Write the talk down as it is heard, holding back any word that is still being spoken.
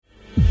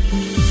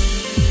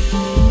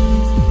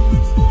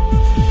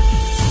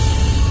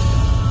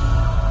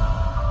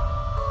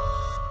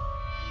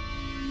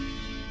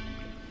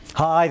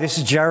Hi, this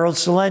is Gerald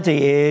Celente.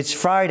 It's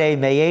Friday,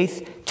 May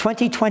 8th,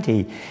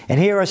 2020.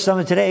 And here are some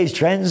of today's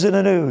trends in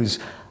the news.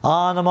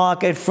 On the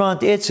market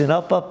front, it's an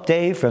up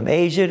day from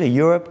Asia to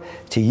Europe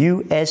to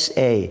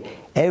USA.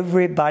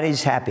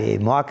 Everybody's happy.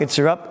 Markets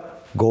are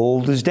up,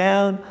 gold is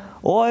down,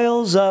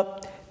 oil's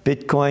up,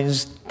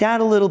 Bitcoin's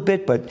down a little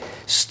bit, but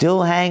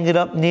still hanging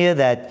up near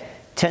that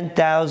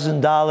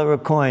 $10,000 a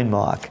coin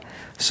mark.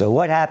 So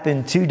what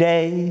happened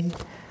today?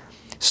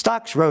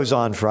 Stocks rose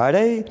on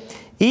Friday,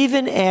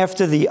 even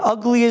after the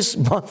ugliest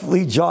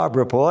monthly job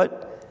report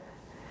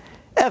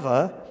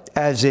ever,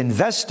 as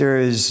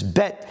investors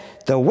bet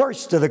the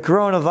worst of the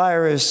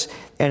coronavirus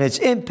and its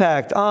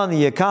impact on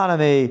the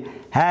economy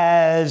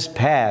has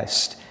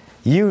passed.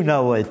 You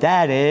know what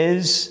that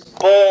is.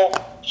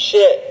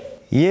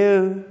 Bullshit.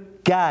 You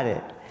got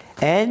it.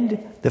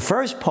 And the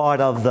first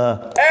part of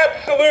the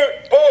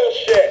Absolute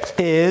bullshit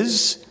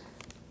is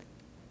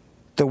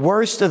the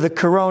worst of the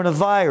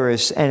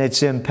coronavirus and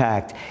its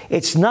impact.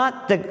 It's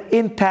not the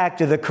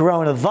impact of the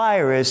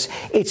coronavirus,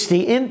 it's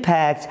the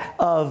impact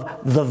of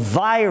the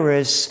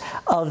virus,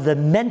 of the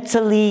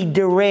mentally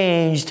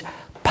deranged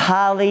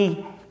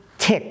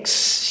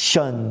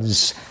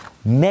politicians.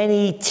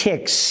 Many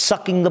ticks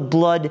sucking the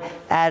blood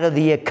out of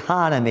the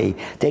economy.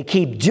 They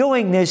keep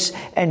doing this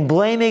and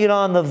blaming it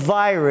on the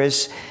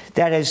virus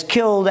that has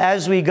killed,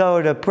 as we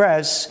go to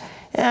press,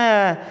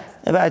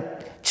 about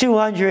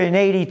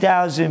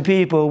 280,000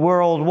 people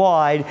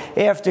worldwide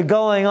after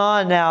going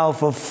on now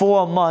for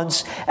 4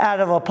 months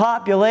out of a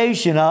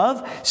population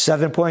of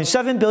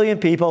 7.7 billion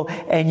people.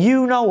 And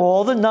you know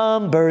all the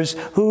numbers.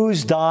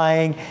 Who's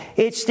dying?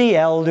 It's the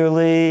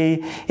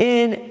elderly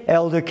in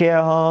elder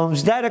care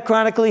homes that are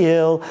chronically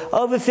ill,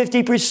 over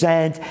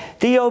 50%,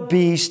 the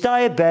obese,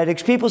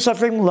 diabetics, people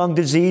suffering from lung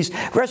disease,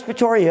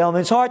 respiratory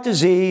ailments, heart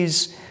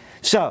disease.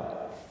 So,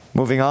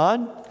 moving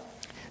on,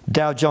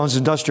 Dow Jones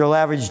Industrial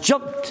Average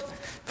jumped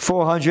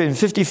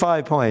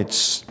 455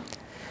 points.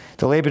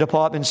 The Labor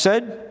Department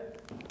said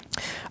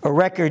a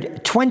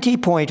record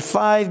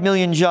 20.5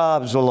 million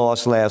jobs were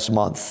lost last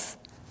month.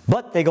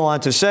 But they go on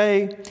to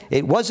say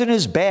it wasn't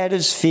as bad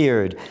as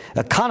feared.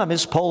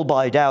 Economists polled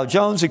by Dow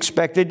Jones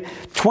expected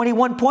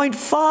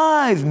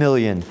 21.5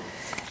 million.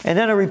 And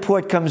then a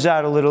report comes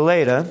out a little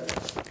later.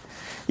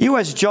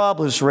 U.S.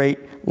 jobless rate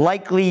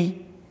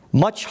likely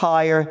much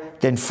higher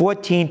than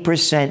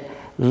 14%,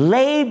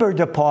 Labor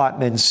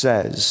Department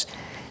says.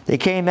 They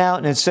came out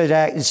and it said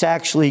that it's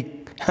actually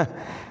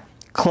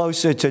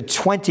closer to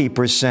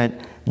 20%,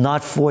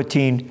 not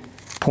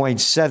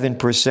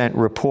 14.7%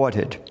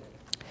 reported.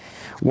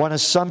 One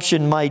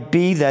assumption might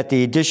be that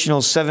the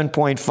additional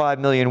 7.5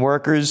 million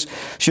workers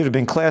should have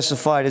been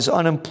classified as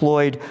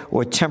unemployed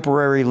or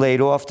temporarily laid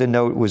off. The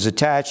note was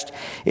attached.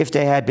 If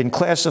they had been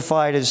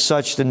classified as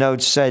such, the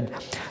note said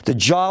the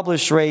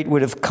jobless rate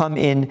would have come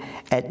in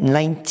at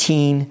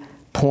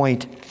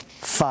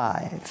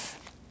 19.5.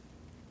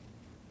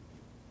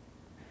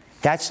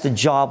 That's the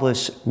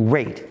jobless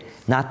rate,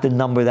 not the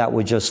number that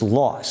were just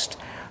lost.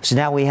 So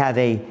now we have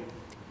a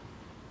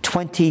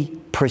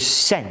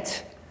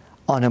 20%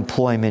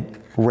 unemployment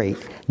rate,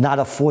 not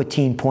a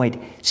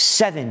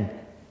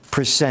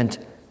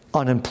 14.7%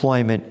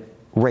 unemployment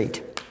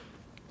rate.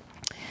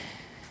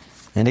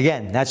 And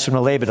again, that's from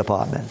the Labor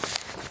Department.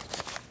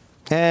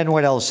 And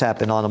what else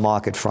happened on the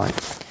market front?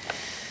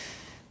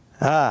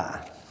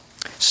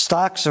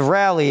 Stocks have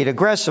rallied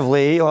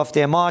aggressively off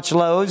their March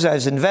lows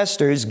as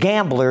investors,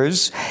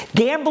 gamblers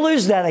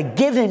that are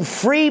given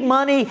free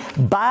money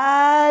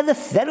by the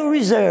Federal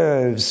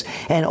Reserves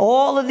and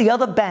all of the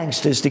other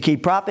banksters to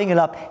keep propping it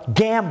up.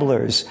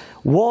 Gamblers.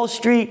 Wall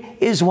Street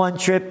is one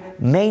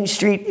trip. Main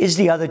Street is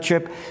the other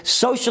trip.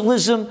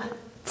 Socialism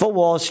for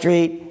Wall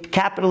Street.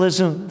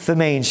 Capitalism for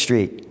Main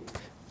Street.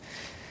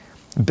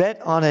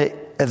 Bet on an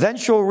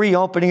eventual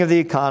reopening of the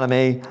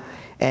economy.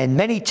 And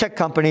many tech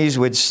companies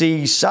would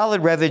see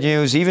solid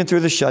revenues even through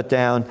the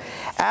shutdown.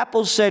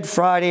 Apple said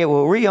Friday it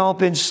will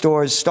reopen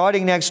stores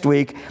starting next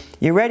week.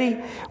 You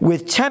ready?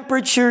 With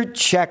temperature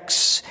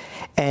checks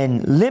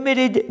and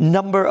limited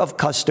number of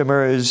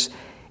customers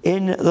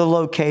in the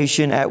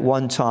location at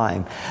one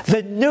time.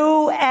 The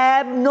new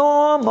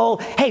abnormal.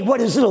 Hey,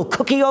 what is little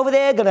Cookie over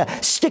there going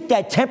to stick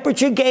that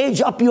temperature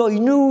gauge up your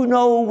new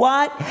know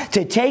what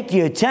to take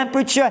your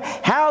temperature?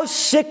 How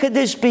sick could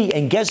this be?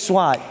 And guess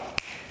what?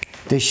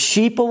 The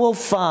sheep will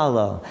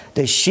follow.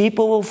 The sheep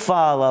will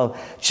follow,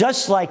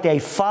 just like they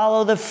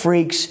follow the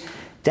freaks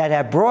that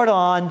have brought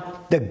on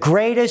the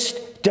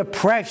greatest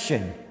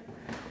depression.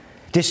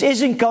 This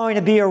isn't going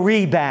to be a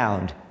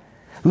rebound.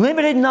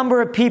 Limited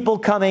number of people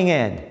coming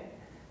in.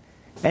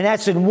 And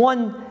that's in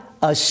one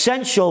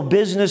essential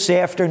business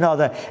after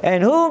another.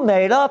 And who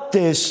made up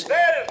this?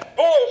 That is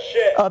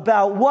bullshit.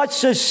 About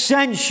what's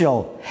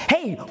essential.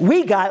 Hey,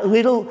 we got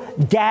little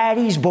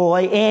daddy's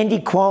boy, Andy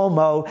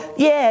Cuomo.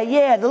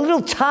 Yeah, the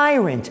little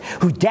tyrant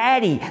who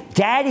daddy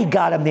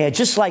got him there,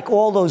 just like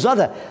all those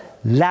other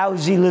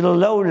lousy little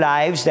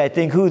lowlives that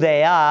think who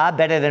they are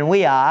better than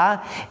we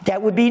are.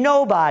 That would be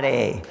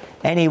nobody.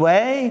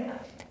 Anyway,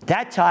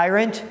 that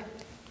tyrant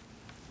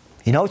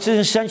You know, it's an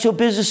essential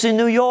business in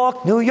New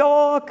York. New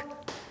York.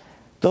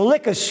 The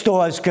liquor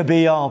stores could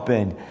be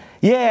open.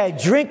 Yeah,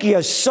 drink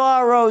your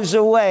sorrows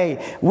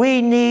away.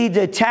 We need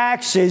the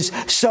taxes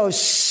so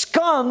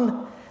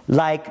scum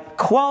like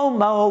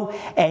Cuomo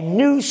and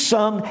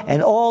Newsom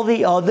and all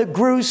the other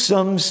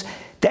gruesomes,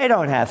 they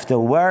don't have to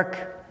work.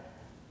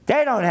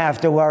 They don't have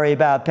to worry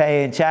about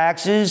paying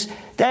taxes.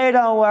 They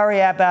don't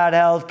worry about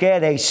health care.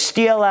 They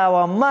steal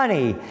our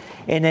money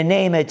in the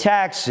name of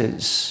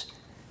taxes.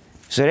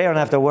 So they don't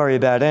have to worry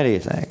about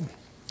anything.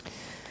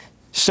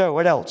 So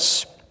what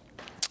else?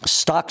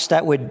 Stocks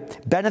that would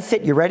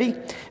benefit, you ready?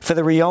 For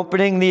the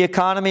reopening, the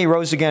economy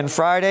rose again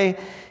Friday.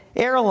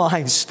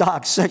 Airline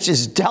stocks such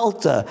as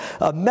Delta,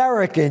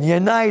 American,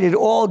 United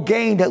all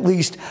gained at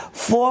least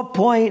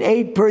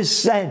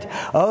 4.8%.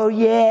 Oh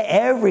yeah,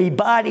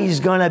 everybody's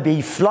going to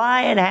be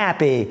flying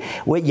happy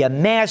with your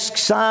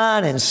masks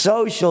on and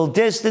social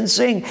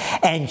distancing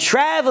and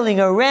traveling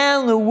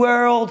around the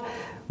world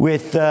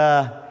with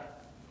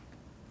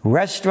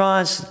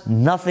restaurants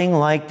nothing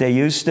like they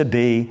used to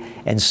be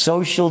and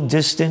social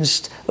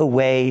distanced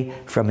away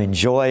from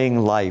enjoying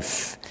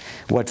life.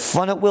 What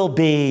fun it will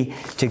be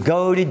to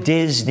go to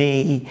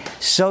Disney,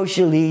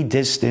 socially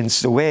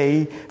distanced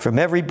away from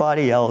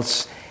everybody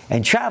else,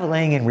 and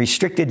traveling in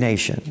restricted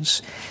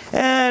nations.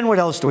 And what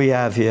else do we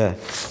have here?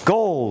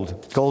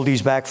 Gold.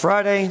 Goldie's back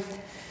Friday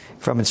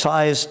from its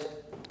highest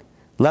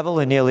level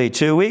in nearly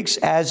 2 weeks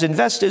as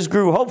investors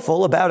grew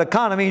hopeful about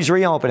economies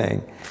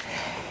reopening.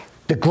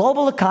 The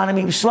global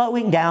economy was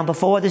slowing down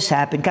before this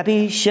happened.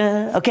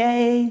 Capisce?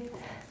 Okay?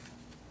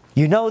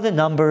 You know the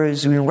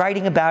numbers. We've been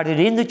writing about it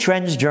in the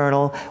Trends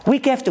Journal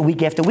week after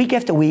week after week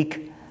after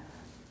week.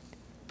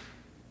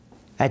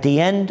 At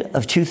the end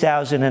of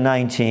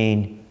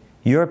 2019,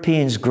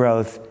 Europeans'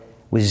 growth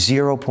was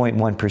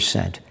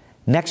 0.1%.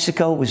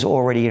 Mexico was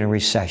already in a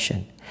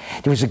recession.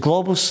 There was a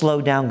global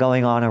slowdown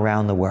going on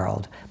around the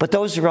world. But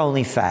those are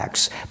only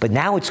facts. But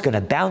now it's going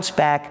to bounce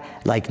back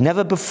like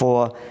never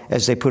before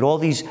as they put all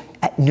these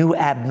new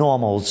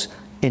abnormals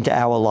into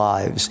our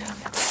lives.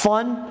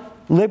 Fun,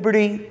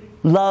 liberty,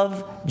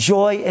 love,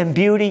 joy, and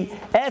beauty.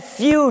 F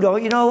you,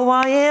 don't you know who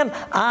I am?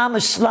 I'm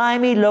a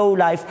slimy,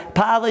 low-life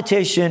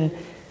politician.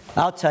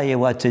 I'll tell you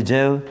what to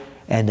do,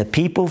 and the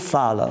people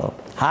follow.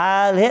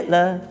 Heil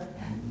Hitler,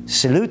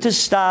 salute to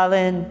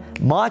Stalin,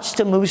 march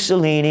to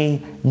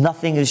Mussolini.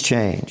 Nothing has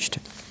changed.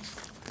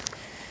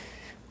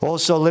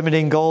 Also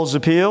limiting goals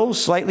appeal,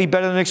 slightly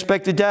better than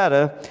expected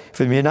data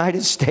from the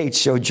United States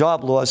showed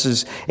job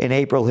losses in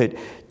April hit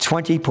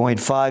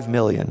 20.5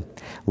 million,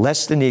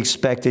 less than the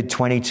expected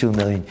 22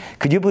 million.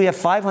 Could you believe that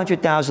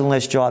 500,000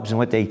 less jobs than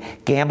what they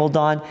gambled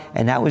on,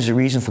 and that was the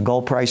reason for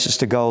gold prices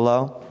to go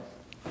low?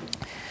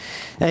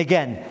 And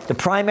again, the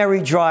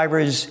primary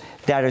drivers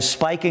that are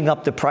spiking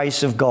up the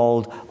price of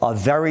gold are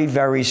very,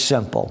 very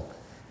simple.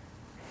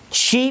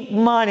 Cheap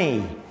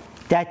money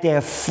that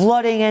they're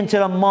flooding into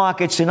the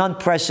markets in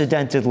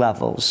unprecedented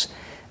levels.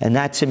 And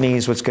that, to me,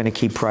 is what's going to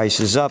keep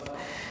prices up.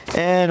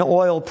 And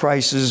oil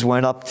prices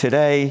went up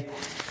today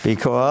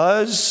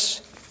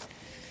because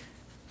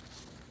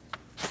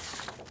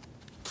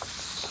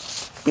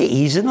they're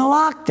easing the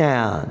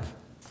lockdown.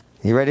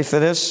 You ready for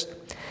this?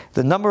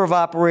 The number of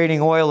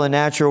operating oil and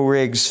natural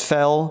rigs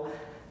fell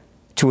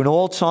to an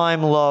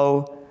all-time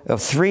low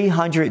of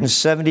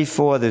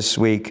 374 this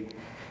week,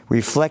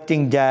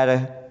 reflecting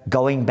data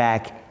going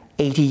back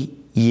 80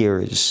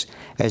 years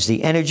as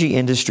the energy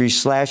industry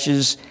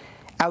slashes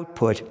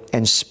output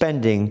and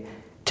spending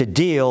to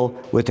deal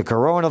with the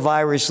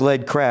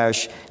coronavirus-led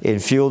crash in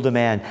fuel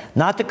demand.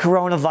 Not the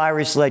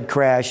coronavirus-led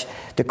crash,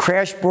 the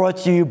crash brought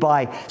to you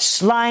by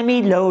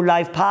slimy,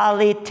 low-life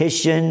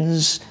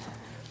politicians.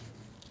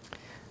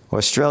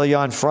 Australia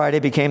on Friday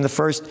became the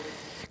first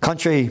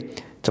country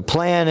to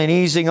plan an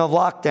easing of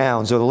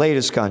lockdowns, or the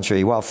latest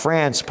country, while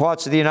France,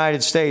 parts of the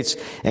United States,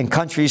 and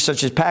countries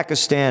such as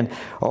Pakistan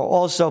are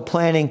also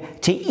planning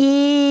to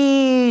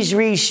ease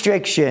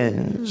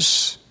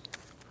restrictions.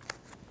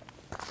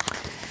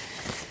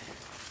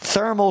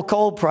 Thermal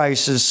coal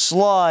prices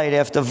slide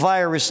after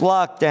virus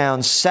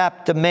lockdowns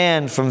sap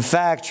demand from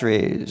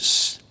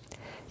factories.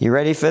 You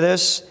ready for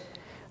this?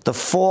 The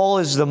fall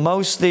is the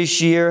most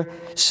this year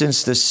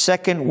since the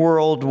Second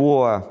World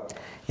War,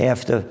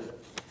 after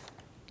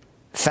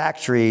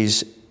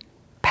factories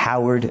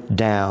powered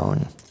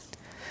down.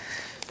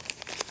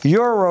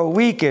 Euro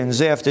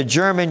weakens after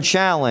German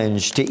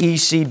challenge to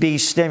ECB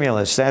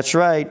stimulus. That's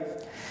right.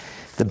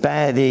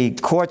 The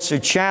courts are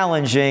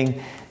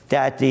challenging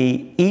that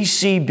the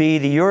ECB,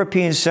 the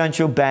European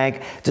Central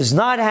Bank, does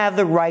not have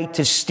the right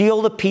to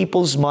steal the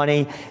people's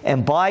money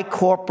and buy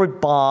corporate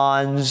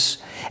bonds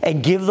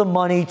and give the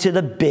money to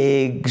the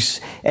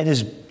bigs, and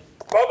is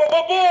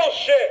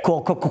Bullshit.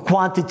 called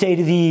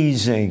quantitative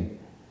easing.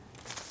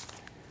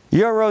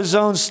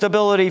 Eurozone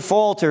stability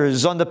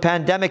falters under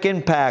pandemic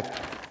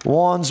impact,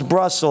 warns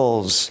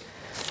Brussels.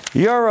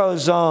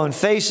 Eurozone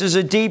faces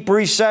a deep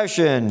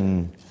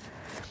recession.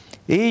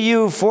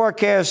 EU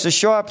forecasts a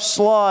sharp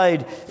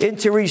slide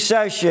into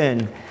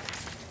recession.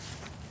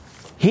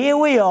 Here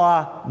we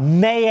are,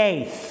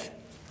 May 8th.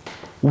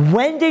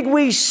 When did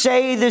we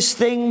say this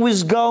thing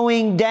was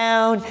going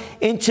down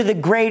into the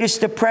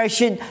greatest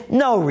depression?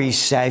 No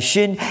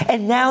recession.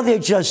 And now they're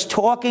just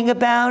talking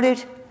about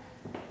it?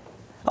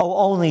 Oh,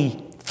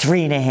 only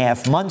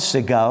 3.5 months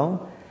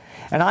ago.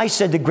 And I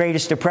said the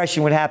greatest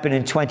depression would happen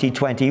in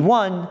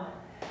 2021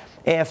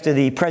 after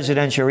the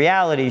presidential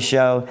reality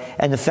show,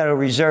 and the Federal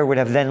Reserve would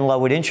have then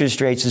lowered interest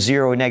rates to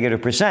 0 or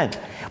 -%.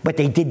 But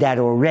they did that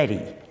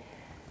already.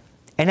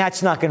 And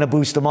that's not going to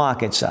boost the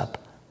markets up.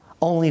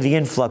 Only the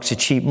influx of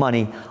cheap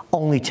money,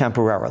 only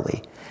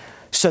temporarily.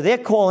 So they're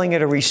calling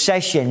it a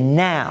recession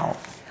now.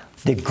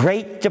 The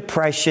Great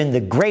Depression,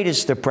 the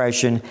greatest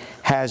depression,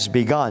 has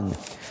begun.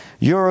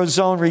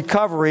 Eurozone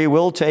recovery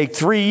will take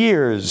 3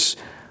 years,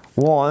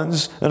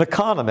 warns an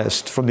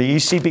economist from the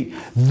ECB.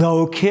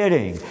 No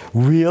kidding.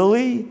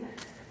 Really?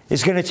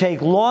 It's going to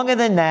take longer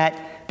than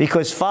that,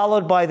 because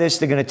followed by this,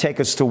 they're going to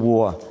take us to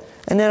war.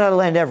 And then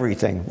that'll end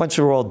everything. Once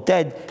we're all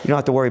dead, you don't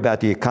have to worry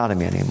about the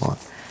economy anymore.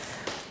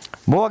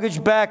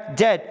 Mortgage-backed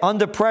debt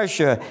under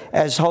pressure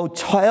as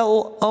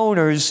hotel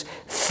owners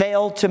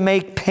fail to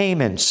make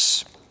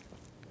payments.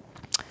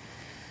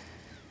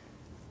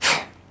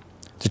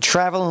 The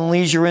travel and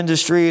leisure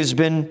industry has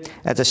been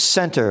at the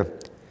center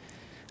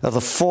of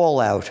the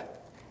fallout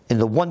in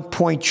the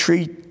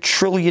 $1.3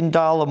 trillion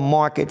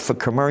market for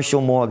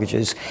commercial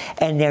mortgages,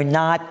 and they're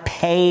not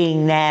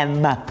paying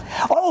them.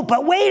 Oh,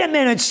 but wait a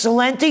minute,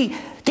 Celente.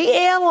 The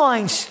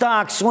airline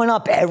stocks went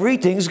up.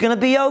 Everything's going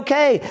to be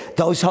okay.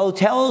 Those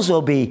hotels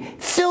will be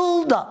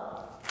filled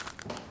up.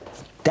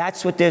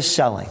 That's what they're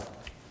selling.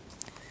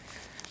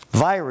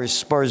 Virus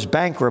spurs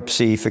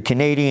bankruptcy for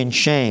Canadian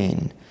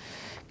chain.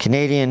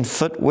 Canadian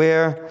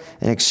footwear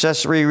and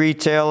accessory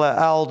retailer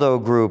Aldo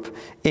Group,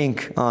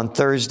 Inc., on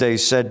Thursday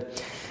said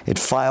it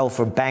filed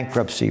for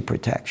bankruptcy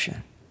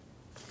protection.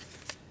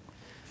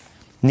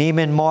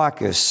 Neiman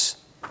Marcus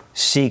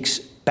seeks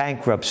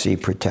bankruptcy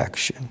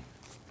protection.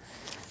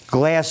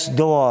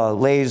 Glassdoor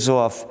lays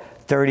off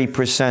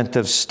 30%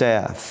 of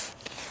staff.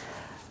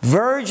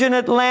 Virgin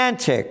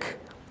Atlantic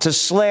to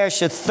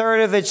slash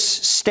 1/3 of its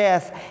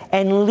staff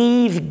and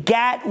leave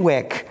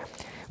Gatwick,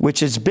 which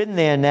has been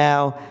there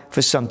now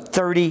for some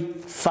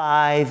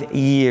 35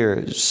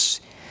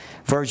 years.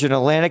 Virgin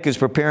Atlantic is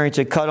preparing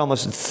to cut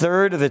almost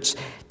 1/3 of its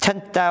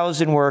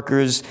 10,000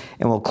 workers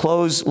and will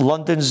close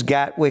London's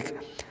Gatwick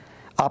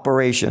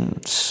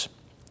operations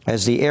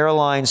as the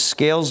airline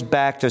scales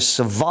back to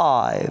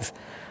survive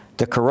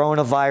the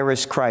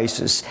coronavirus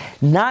crisis.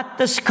 Not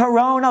this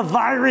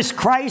coronavirus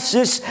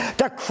crisis,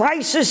 the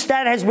crisis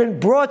that has been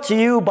brought to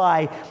you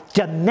by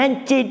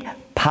demented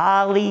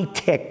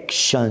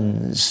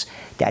politicians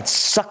that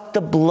suck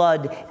the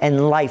blood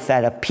and life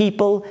out of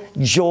people,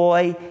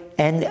 joy,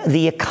 and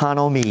the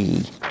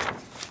economy.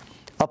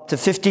 Up to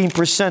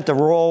 15% of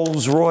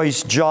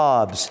Rolls-Royce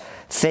jobs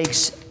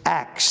face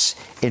axe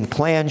in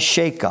planned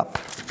shakeup.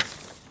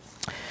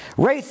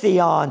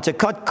 Raytheon to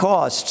cut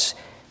costs,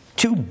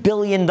 $2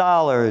 billion,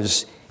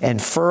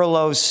 and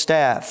furlough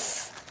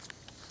staff.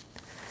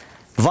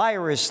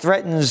 Virus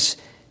threatens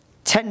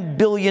 $10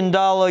 billion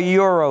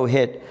euro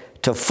hit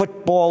to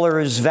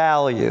footballers'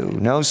 value.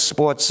 No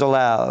sports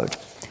allowed.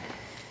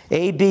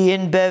 AB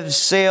InBev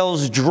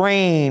sales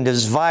drained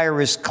as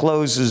virus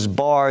closes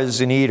bars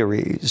and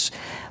eateries.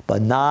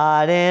 But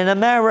not in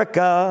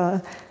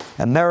America.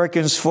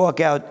 Americans fork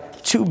out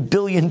 $2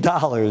 billion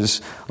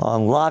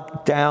on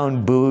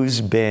lockdown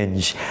booze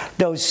binge.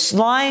 Those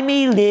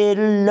slimy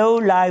little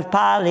low-life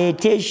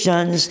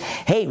politicians.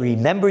 Hey,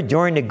 remember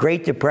during the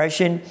Great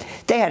Depression?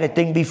 They had a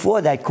thing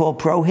before that called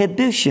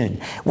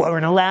prohibition.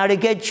 Weren't allowed to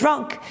get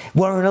drunk.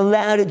 Weren't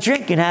allowed to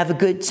drink and have a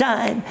good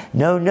time.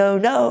 No, no,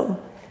 no.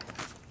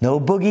 No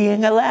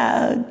boogieing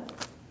allowed.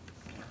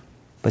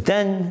 But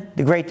then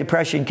the Great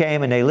Depression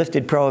came and they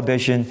lifted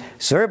prohibition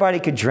so everybody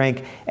could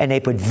drink, and they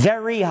put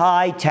very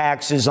high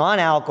taxes on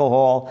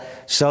alcohol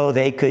so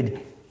they could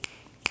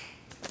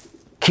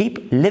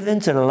keep living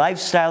to the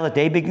lifestyle that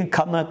they've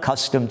become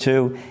accustomed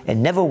to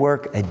and never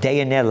work a day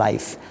in their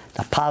life.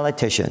 The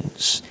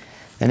politicians.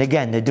 And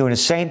again, they're doing the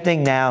same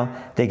thing now.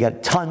 They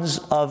got tons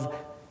of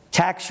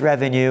tax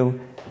revenue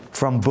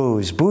from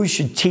booze. Booze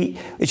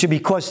should be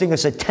costing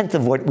us 1/10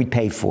 of what we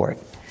pay for it.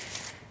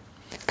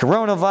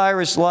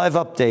 Coronavirus live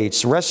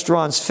updates.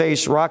 Restaurants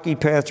face rocky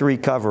path to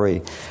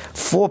recovery.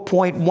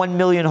 4.1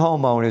 million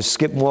homeowners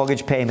skip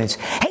mortgage payments.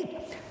 Hey,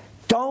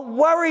 don't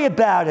worry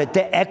about it.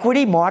 The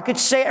equity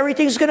markets say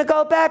everything's going to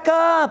go back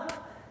up.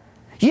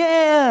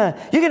 Yeah,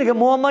 you're going to get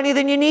more money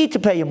than you need to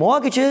pay your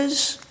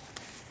mortgages.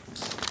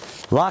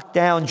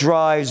 Lockdown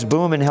drives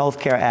boom in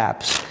healthcare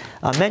apps.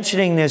 I'm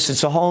mentioning this.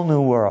 It's a whole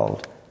new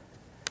world.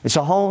 It's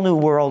a whole new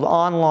world.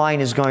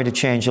 Online is going to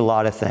change a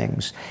lot of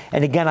things.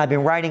 And again, I've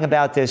been writing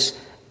about this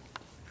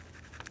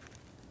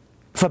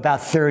for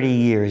about 30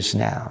 years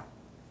now.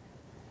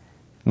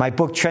 My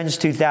book, Trends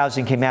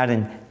 2000, came out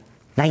in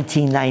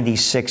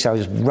 1996. I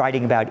was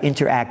writing about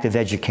interactive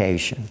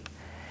education,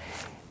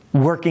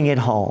 working at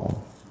home.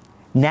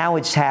 Now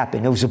it's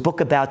happened. It was a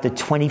book about the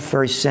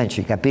 21st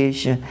century.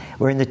 Capisce?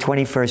 We're in the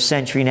 21st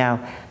century now.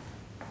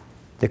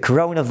 the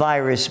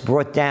coronavirus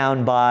brought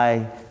down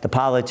by the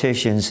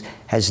politicians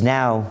has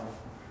now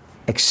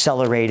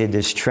accelerated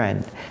this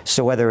trend.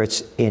 So whether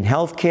it's in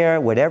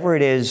healthcare, whatever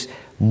it is,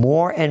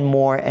 more and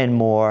more and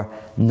more,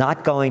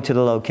 not going to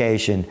the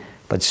location,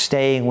 but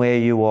staying where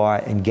you are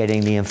and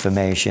getting the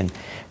information.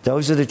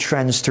 Those are the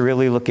trends to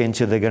really look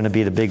into. They're going to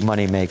be the big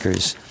money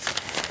makers.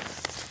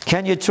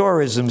 Kenya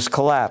tourism's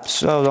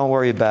collapse. Oh, don't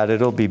worry about it.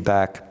 It'll be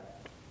back.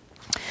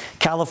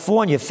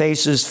 California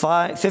faces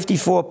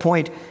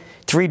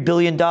 $54.3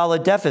 billion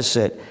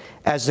deficit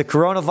as the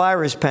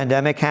coronavirus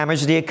pandemic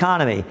hammers the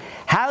economy.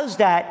 How's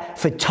that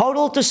for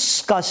total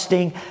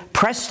disgusting,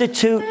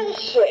 prostitute?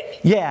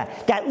 Yeah,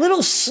 that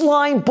little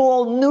slime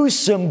ball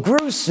Newsom,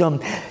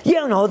 gruesome,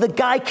 the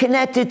guy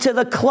connected to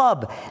the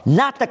club,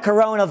 not the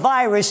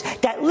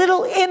coronavirus, that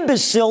little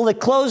imbecile that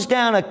closed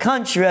down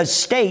a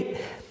state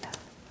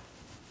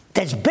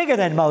that's bigger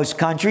than most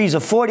countries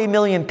of 40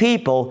 million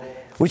people,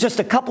 with just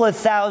a couple of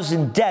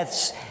thousand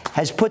deaths,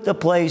 has put the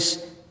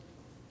place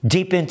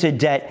deep into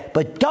debt.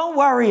 But don't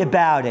worry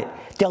about it.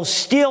 They'll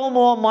steal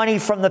more money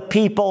from the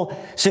people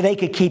so they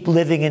could keep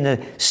living in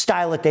the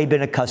style that they've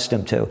been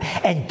accustomed to.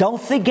 And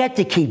don't forget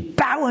to keep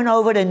bowing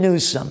over to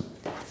Newsom.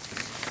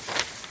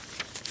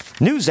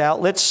 News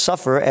outlets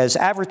suffer as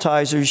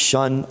advertisers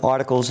shun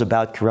articles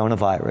about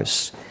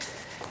coronavirus.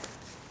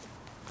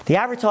 The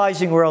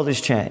advertising world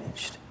has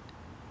changed.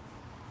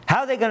 How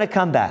are they going to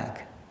come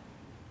back?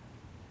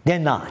 They're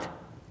not.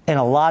 In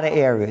a lot of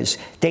areas.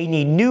 They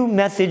need new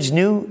methods,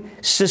 new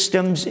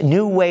systems,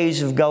 new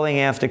ways of going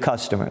after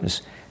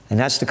customers. And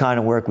that's the kind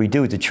of work we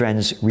do at the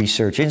Trends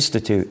Research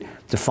Institute,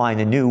 to find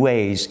the new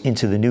ways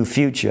into the new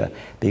future,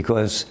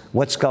 because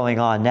what's going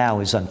on now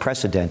is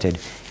unprecedented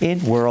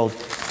in world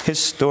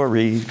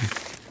history.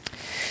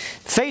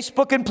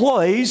 Facebook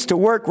employees to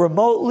work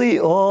remotely.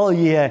 Oh,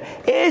 yeah.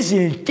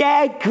 Isn't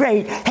that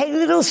great? Hey,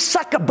 little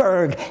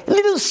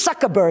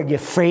Zuckerberg, you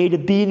afraid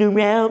of being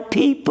around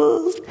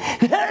people?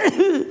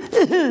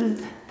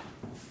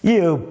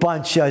 You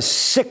bunch of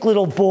sick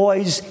little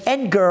boys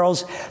and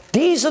girls.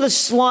 These are the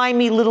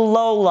slimy little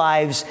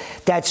lowlives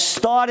that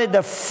started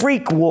the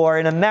freak war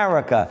in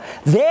America.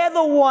 They're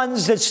the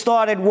ones that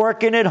started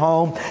working at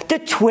home. The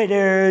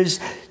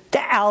Twitters,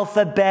 the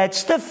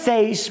Alphabets, the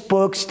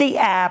Facebooks, the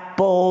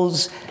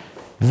Apples.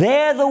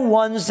 They're the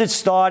ones that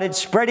started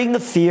spreading the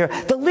fear.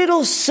 The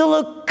little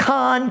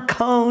silicon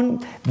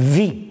cone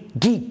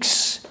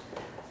geeks.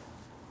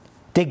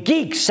 The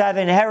geeks have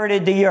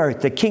inherited the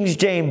earth. The King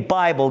James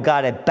Bible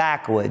got it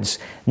backwards.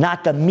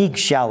 Not the meek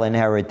shall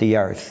inherit the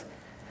earth.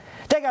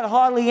 They got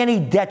hardly any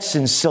debts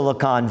in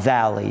Silicon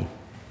Valley.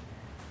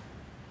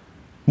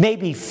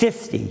 Maybe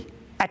 50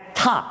 at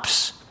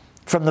tops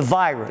from the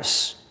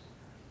virus.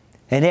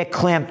 And they're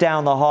clamped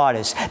down the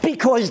hardest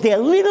because they're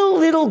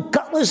little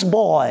gutless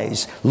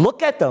boys.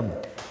 Look at them.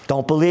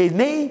 Don't believe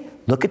me?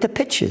 Look at the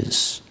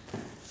pictures.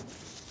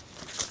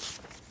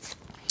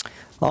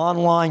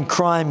 Online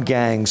crime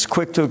gangs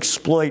quick to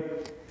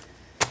exploit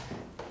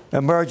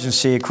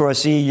emergency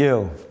across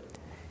EU.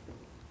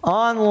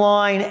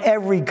 Online,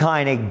 every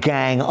kind of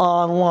gang,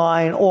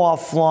 online,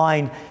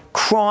 offline,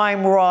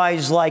 crime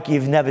rise like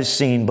you've never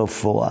seen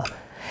before.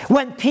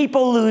 When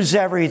people lose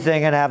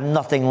everything and have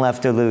nothing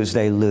left to lose,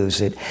 they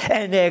lose it.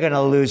 And they're going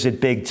to lose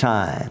it big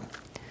time.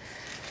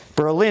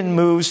 Berlin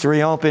moves to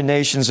reopen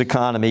nation's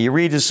economy. You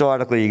read this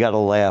article, you got to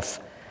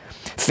laugh.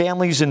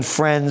 Families and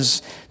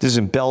friends, this is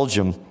in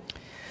Belgium,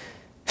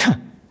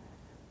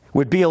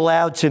 would be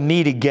allowed to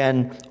meet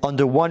again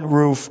under one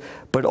roof,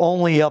 but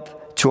only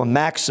up to a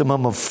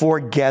maximum of 4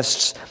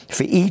 guests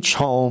for each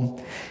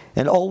home,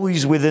 and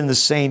always within the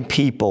same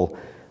people.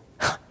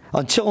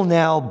 Until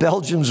now,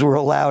 Belgians were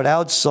allowed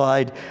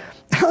outside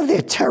on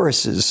their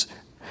terraces,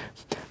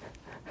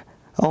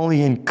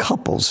 only in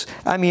couples.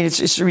 I mean,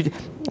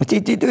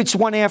 it's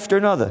one after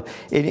another.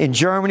 In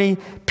Germany,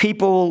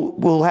 people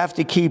will have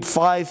to keep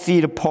 5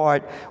 feet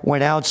apart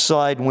when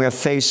outside and wear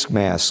face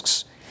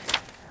masks.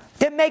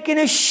 They're making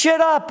this shit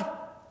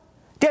up.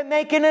 They're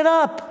making it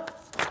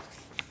up.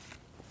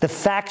 The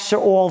facts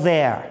are all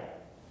there.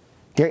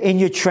 They're in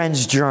your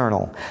Trends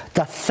Journal.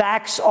 The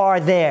facts are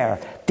there.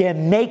 They're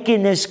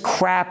making this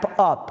crap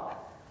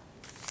up.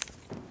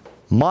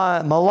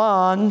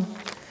 Milan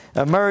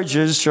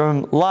emerges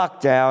from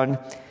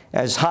lockdown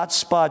as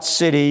hotspot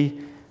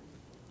city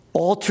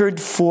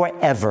altered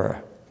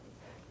forever.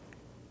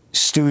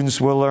 Students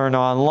will learn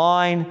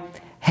online.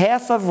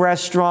 Half of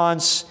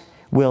restaurants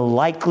will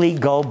likely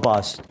go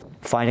bust.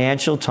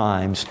 Financial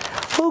Times.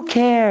 Who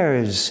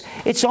cares?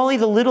 It's only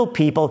the little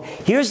people.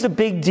 Here's the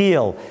big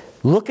deal.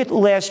 Look at the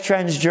last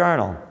Trends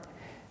Journal.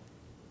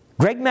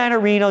 Greg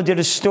Mannarino did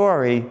a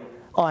story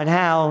on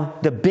how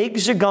the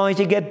bigs are going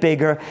to get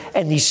bigger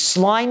and these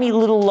slimy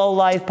little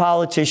low-life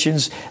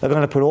politicians are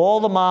going to put all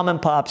the mom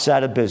and pops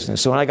out of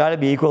business. So when I got to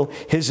be equal,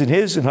 his and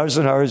his and hers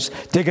and hers,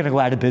 they're going to go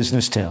out of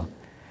business too.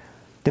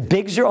 The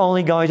bigs are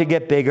only going to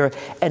get bigger,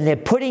 and they're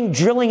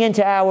drilling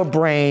into our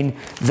brain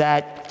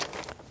that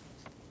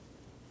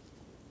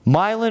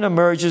Milan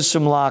emerges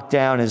from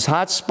lockdown as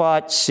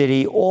hotspot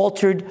city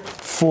altered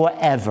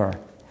forever.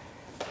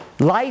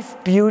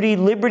 life, beauty,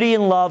 liberty,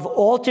 and love,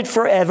 altered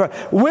forever,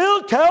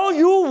 will tell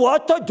you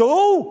what to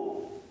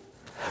do.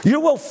 You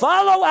will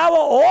follow our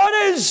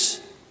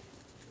orders.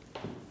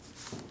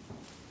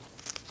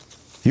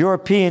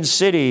 European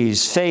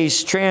cities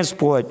face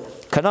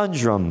transport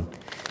conundrum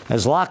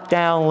as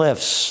lockdown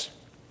lifts.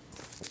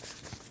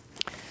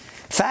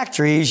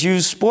 Factories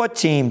use sport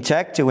team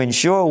tech to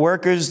ensure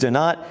workers do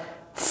not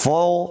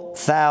fall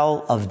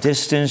foul of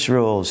distance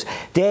rules.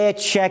 They're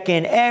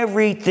checking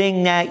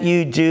everything that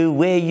you do,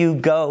 where you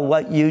go,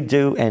 what you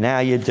do, and how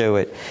you do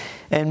it.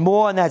 And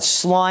more on that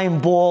slime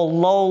ball,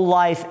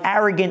 low-life,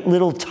 arrogant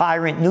little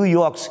tyrant, New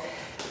York's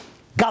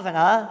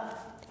governor,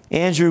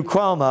 Andrew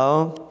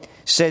Cuomo,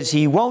 says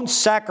he won't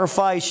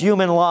sacrifice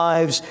human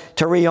lives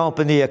to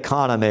reopen the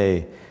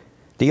economy.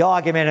 The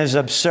argument is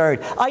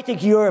absurd. I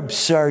think you're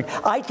absurd.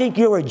 I think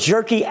you're a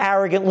jerky,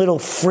 arrogant little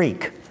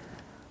freak.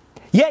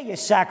 Yeah, you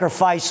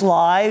sacrifice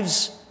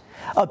lives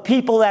of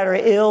people that are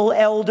ill,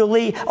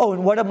 elderly. Oh,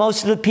 and what are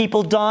most of the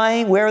people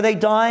dying? Where are they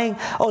dying?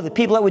 Oh, the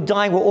people that were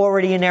dying were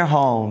already in their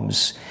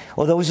homes.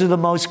 Well, those are the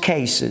most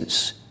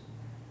cases.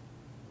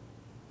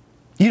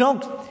 You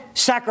don't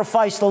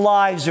sacrifice the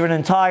lives of an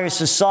entire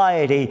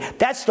society.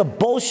 That's the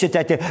bullshit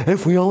that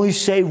if we only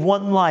save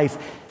one life.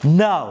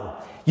 No.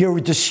 You're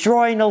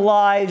destroying the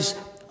lives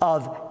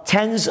of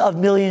tens of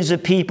millions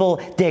of people,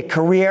 their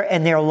career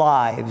and their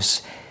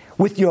lives,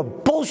 with your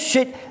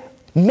bullshit,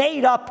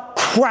 made-up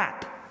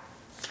crap.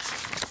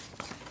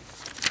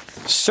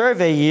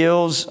 Survey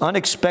yields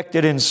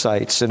unexpected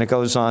insights, and it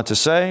goes on to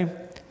say,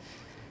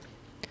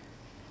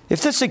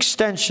 if this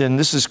extension,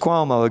 this is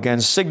Cuomo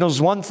again,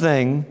 signals one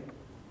thing,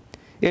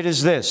 it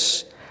is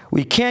this: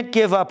 we can't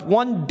give up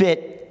one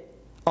bit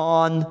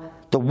on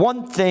the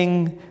one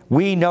thing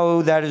we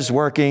know that is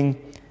working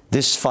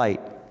this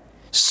fight: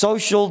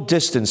 social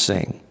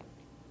distancing,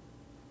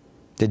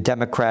 the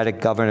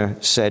Democratic governor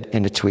said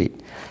in a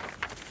tweet.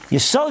 Your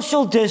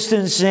social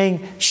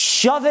distancing,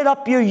 shove it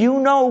up your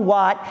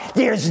you-know-what.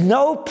 There's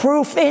no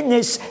proof in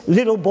this,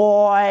 little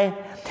boy.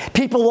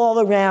 People all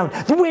around,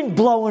 the wind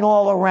blowing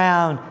all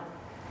around,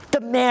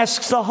 the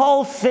masks, the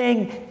whole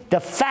thing. The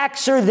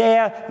facts are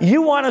there.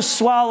 You want to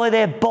swallow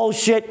their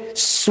bullshit,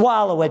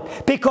 swallow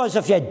it. Because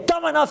if you're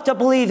dumb enough to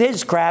believe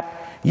his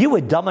crap, you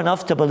were dumb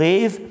enough to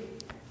believe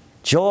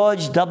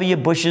George W.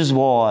 Bush's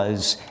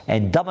wars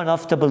and dumb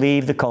enough to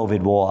believe the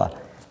COVID war.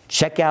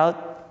 Check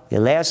out the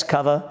last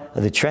cover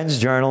of the Trends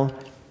Journal,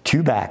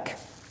 2 back.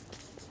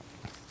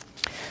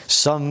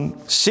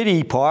 Some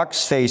city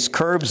parks face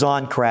curbs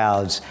on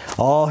crowds.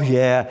 Oh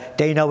yeah,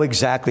 they know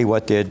exactly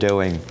what they're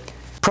doing.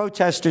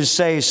 Protesters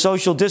say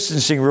social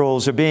distancing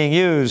rules are being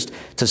used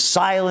to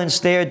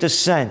silence their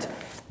dissent.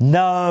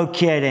 No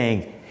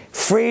kidding.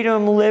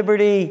 Freedom,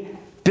 liberty,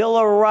 Bill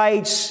of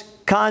Rights,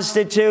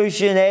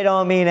 Constitution, they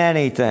don't mean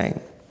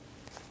anything.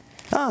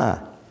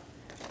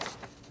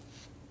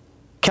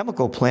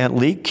 Chemical plant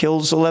leak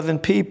kills 11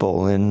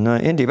 people in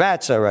India.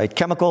 That's all right.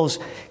 Chemicals,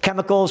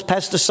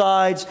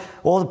 pesticides,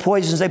 all the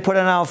poisons they put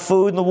in our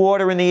food, in the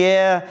water, in the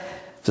air.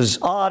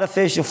 There's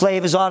artificial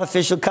flavors,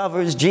 artificial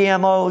covers,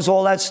 GMOs,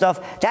 all that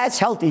stuff. That's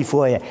healthy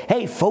for you.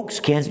 Hey, folks,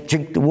 can't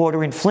drink the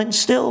water in Flint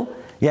still?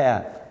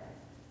 Yeah.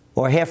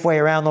 Or halfway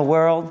around the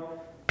world,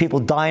 people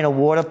dying of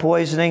water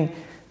poisoning,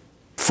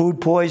 food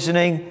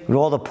poisoning, with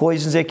all the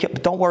poisons they kill.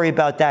 But don't worry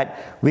about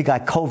that. We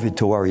got COVID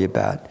to worry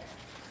about.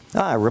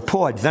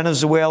 Report,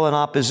 Venezuelan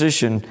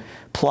opposition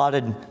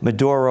plotted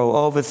Maduro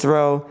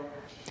overthrow.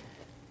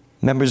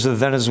 Members of the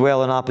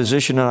Venezuelan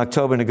opposition in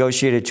October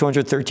negotiated a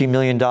 $213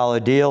 million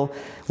deal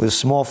with a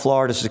small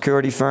Florida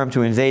security firm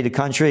to invade the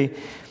country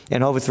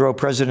and overthrow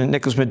President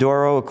Nicolas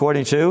Maduro,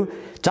 according to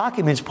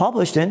documents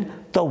published in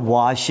the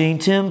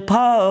Washington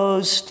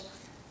Post.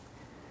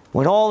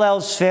 When all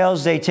else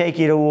fails, they take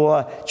you to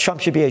war. Trump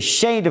should be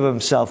ashamed of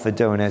himself for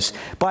doing this.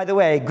 By the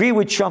way, I agree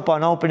with Trump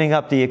on opening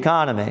up the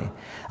economy.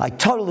 I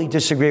totally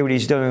disagree with what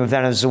he's doing with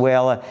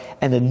Venezuela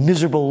and the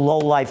miserable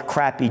low-life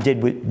crap he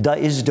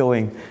is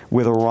doing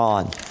with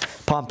Iran.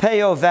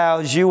 Pompeo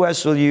vows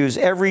U.S. will use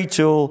every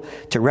tool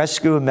to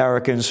rescue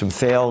Americans from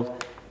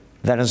failed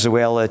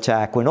Venezuela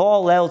attack. When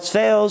all else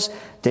fails,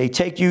 they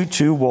take you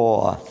to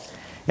war.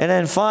 And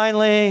then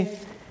finally,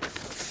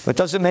 what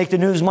doesn't make the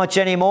news much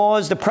anymore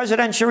is the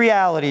presidential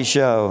reality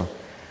show.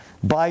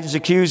 Biden's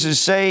accusers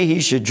say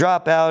he should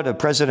drop out of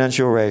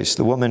presidential race.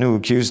 The woman who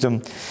accused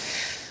him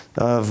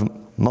of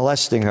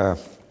molesting her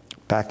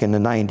back in the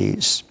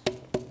 90s.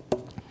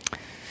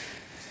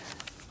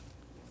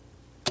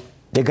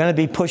 They're going to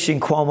be pushing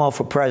Cuomo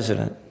for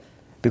president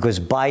because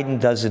Biden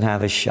doesn't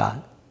have a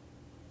shot.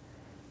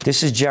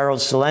 This is Gerald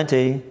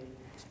Celente.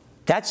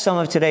 That's some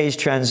of today's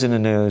trends in the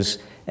news.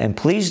 And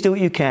please do what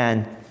you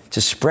can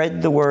to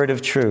spread the word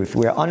of truth.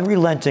 We're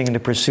unrelenting in the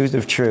pursuit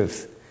of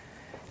truth.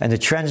 And the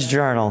Trends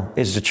Journal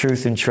is the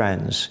truth in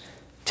trends.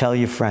 Tell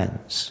your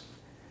friends.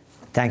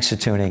 Thanks for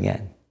tuning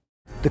in.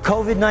 The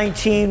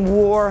COVID-19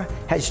 war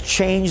has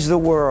changed the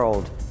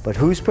world. But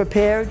who's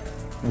prepared?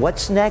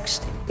 What's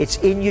next? It's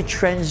in your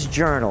Trends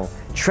Journal.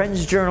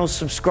 Trends Journal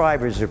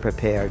subscribers are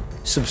prepared.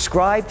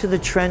 Subscribe to the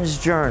Trends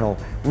Journal.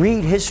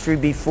 Read history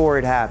before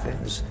it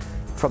happens.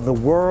 From the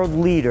world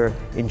leader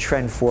in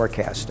trend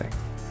forecasting.